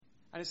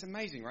And it's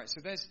amazing, right?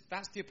 So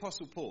that's the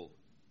Apostle Paul,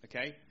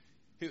 okay?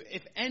 Who,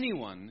 if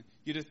anyone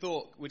you'd have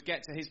thought would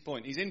get to his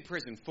point, he's in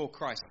prison for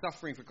Christ,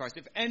 suffering for Christ.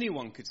 If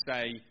anyone could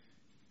say,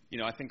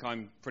 I think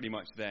I'm pretty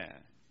much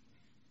there.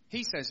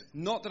 He says,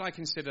 not that I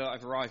consider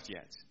I've arrived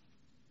yet.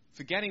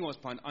 Forgetting what's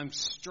behind, I'm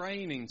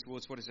straining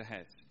towards what is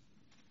ahead.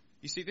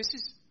 You see, this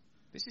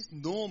is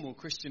normal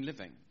Christian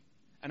living.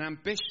 An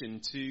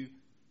ambition to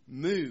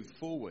move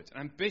forward,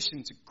 an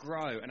ambition to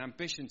grow, an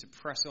ambition to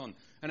press on,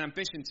 an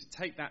ambition to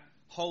take that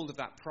hold of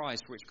that prize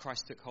for which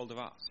Christ took hold of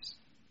us.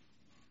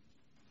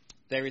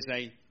 There is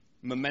a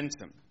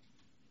momentum.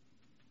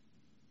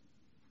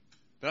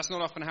 But that's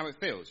not often how it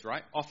feels,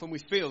 right? Often we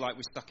feel like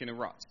we're stuck in a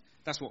rut.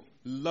 That's what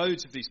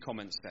loads of these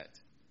comments said.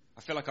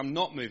 I feel like I'm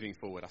not moving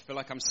forward. I feel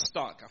like I'm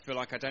stuck. I feel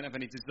like I don't have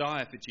any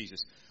desire for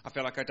Jesus. I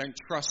feel like I don't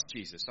trust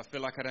Jesus. I feel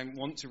like I don't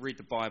want to read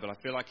the Bible.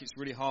 I feel like it's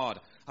really hard.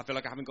 I feel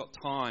like I haven't got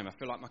time. I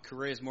feel like my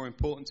career is more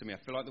important to me. I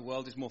feel like the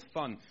world is more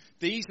fun.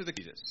 These are the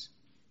Jesus.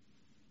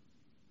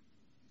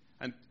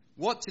 And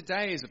what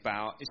today is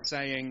about is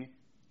saying,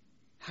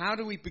 how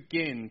do we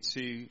begin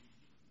to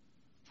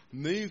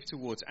move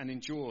towards and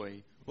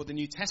enjoy what the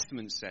New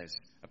Testament says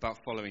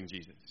about following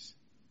Jesus?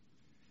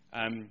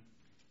 And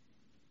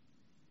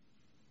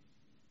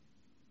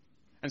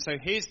so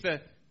here's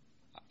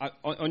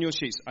on your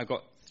sheets, I've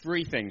got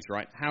 3 things,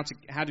 right?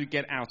 How to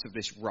get out of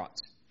this rut.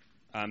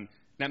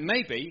 Now, it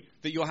may be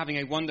that you're having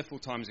a wonderful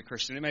time as a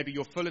Christian. It may be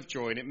you're full of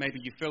joy, and it may be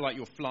you feel like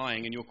you're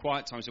flying, and your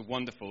quiet times are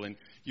wonderful, and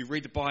you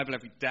read the Bible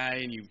every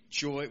day, and you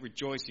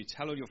rejoice, you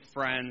tell all your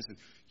friends, and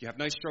you have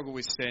no struggle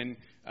with sin.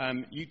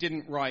 You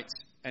didn't write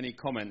any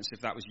comments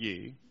if that was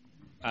you.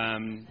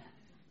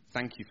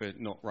 Thank you for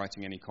not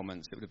writing any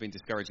comments. It would have been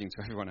discouraging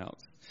to everyone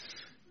else.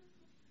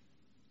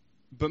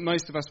 But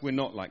most of us, we're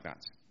not like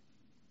that.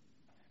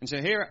 And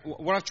so here,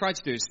 what I've tried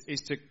to do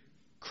is to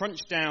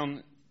crunch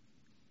down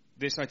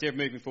this idea of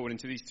moving forward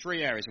into these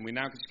 3 areas, and we're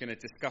now just going to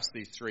discuss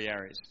these 3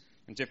 areas,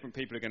 and different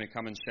people are going to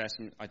come and share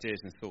some ideas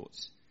and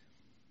thoughts.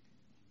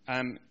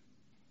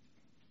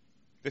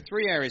 The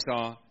 3 areas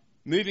are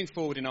moving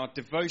forward in our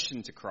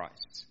devotion to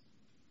Christ.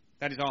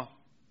 That is our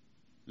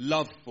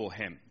love for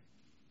him.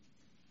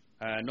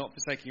 Not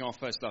forsaking our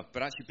first love,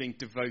 but actually being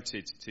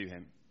devoted to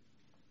him.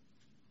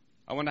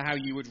 I wonder how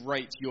you would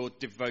rate your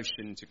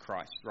devotion to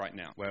Christ right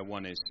now, where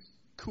 1 is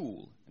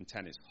cool and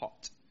 10 is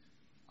hot.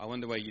 I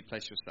wonder where you'd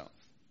place yourself.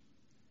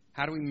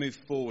 How do we move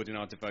forward in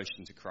our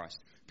devotion to Christ?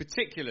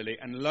 Particularly,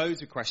 and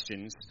loads of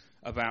questions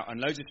about,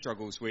 and loads of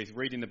struggles with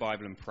reading the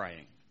Bible and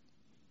praying.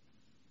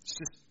 It's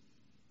just,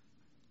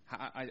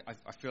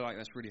 I feel like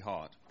that's really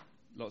hard.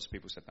 Lots of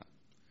people said that.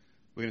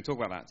 We're going to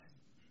talk about that.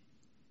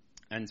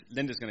 And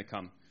Linda's going to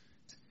come,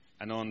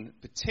 and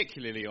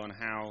particularly on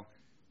how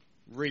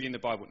reading the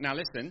Bible. Now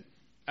listen,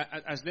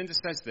 as Linda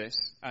says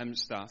this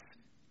stuff,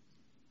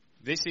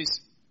 this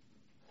is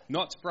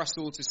not for us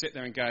all to sit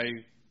there and go,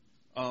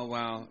 oh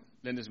wow,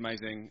 Linda's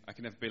amazing, I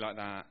can never be like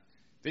that.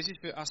 This is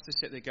for us to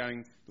sit there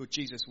going, Lord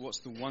Jesus, what's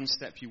the one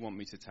step you want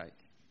me to take?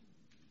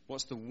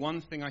 What's the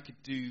one thing I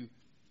could do,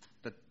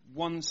 the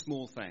one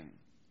small thing?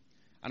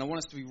 And I want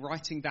us to be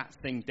writing that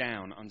thing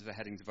down under the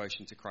heading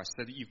Devotion to Christ,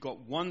 so that you've got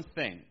one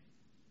thing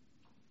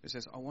that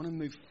says, I want to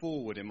move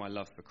forward in my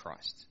love for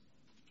Christ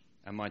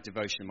and my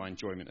devotion, my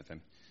enjoyment of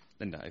him.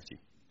 Linda, over to you.